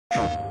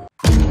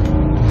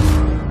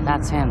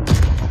That's him.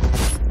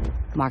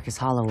 Marcus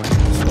Holloway.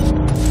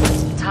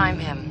 Time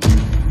him.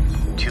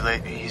 Too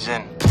late, he's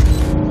in.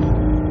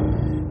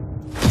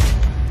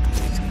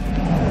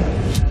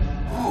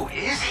 Who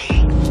is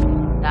he?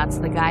 That's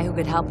the guy who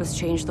could help us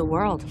change the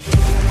world.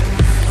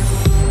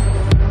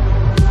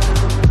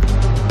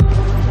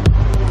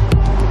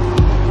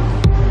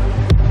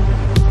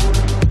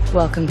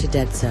 Welcome to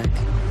DedSec.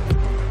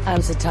 I'm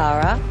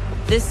Satara.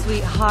 This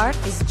sweetheart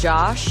is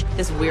Josh.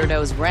 This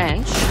weirdo's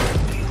Wrench.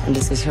 And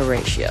this is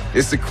Horatio.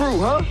 It's the crew,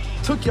 huh?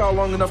 Took y'all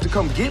long enough to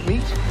come get me.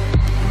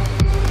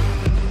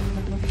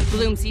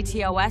 Bloom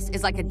CTOS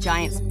is like a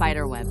giant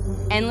spider web,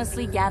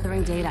 endlessly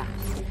gathering data.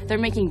 They're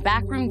making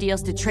backroom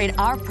deals to trade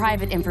our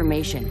private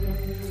information.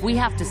 We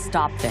have to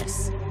stop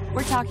this.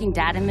 We're talking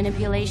data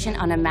manipulation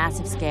on a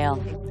massive scale.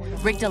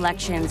 Rigged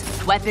elections,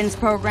 weapons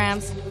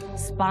programs,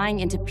 spying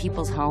into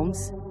people's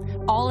homes.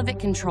 All of it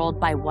controlled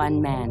by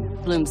one man,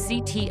 Bloom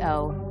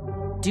CTO,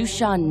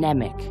 Dusan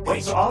Nemec.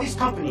 Wait, so all these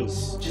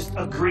companies just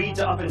agreed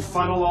to up and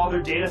funnel all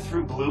their data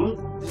through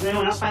Bloom? Does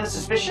anyone else find that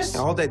suspicious?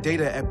 All that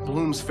data at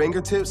Bloom's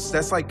fingertips,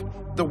 that's like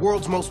the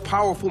world's most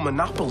powerful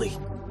monopoly.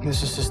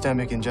 This is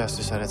systemic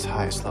injustice at its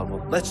highest level.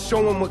 Let's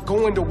show them what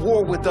going to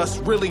war with us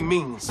really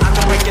means. I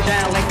can break it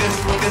down like this.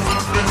 I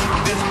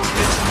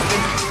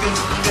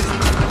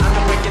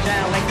can break it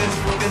down like this.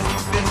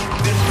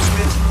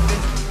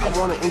 I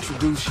want to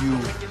introduce you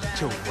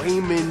to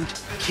Raymond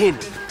Kinney.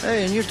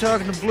 Hey, and you're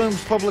talking to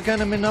Bloom's public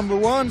enemy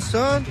 #1,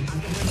 son?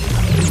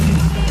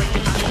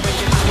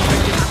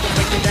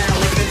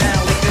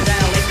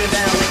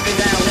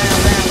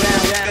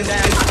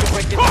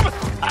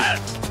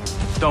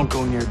 Don't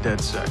go near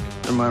DedSec.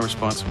 They're my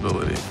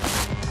responsibility.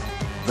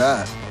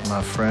 That,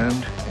 my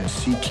friend, is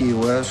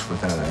CTOS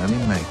without any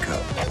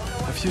makeup.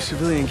 A few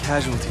civilian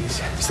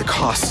casualties is the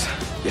cost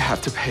you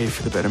have to pay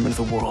for the betterment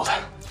of the world.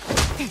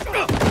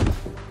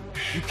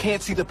 You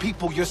can't see the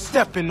people you're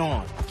stepping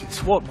on.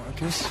 Guess what,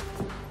 Marcus?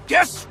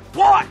 Guess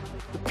what?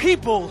 The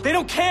people, they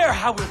don't care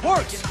how it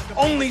works,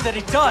 only that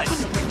it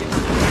does.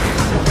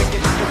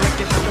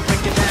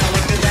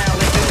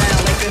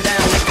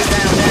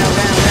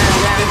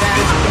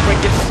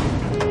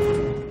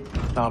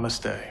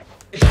 Namaste.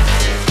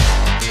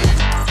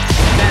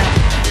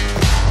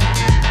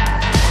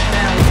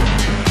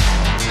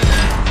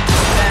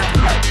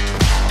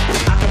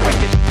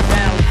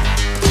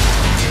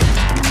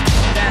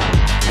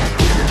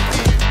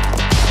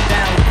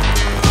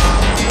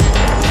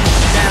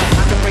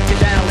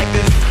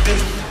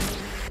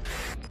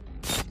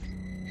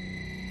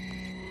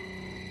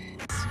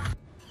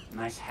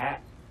 Nice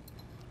hat.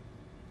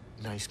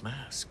 Nice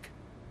mask.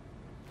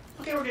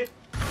 Okay, we're good.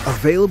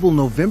 Available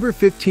November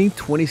 15th,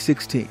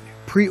 2016.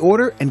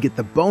 Pre-order and get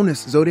the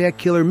bonus Zodiac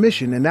Killer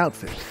mission and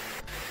outfit.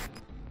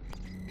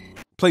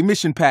 Play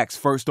mission packs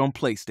first on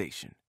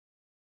PlayStation.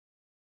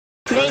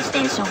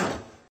 PlayStation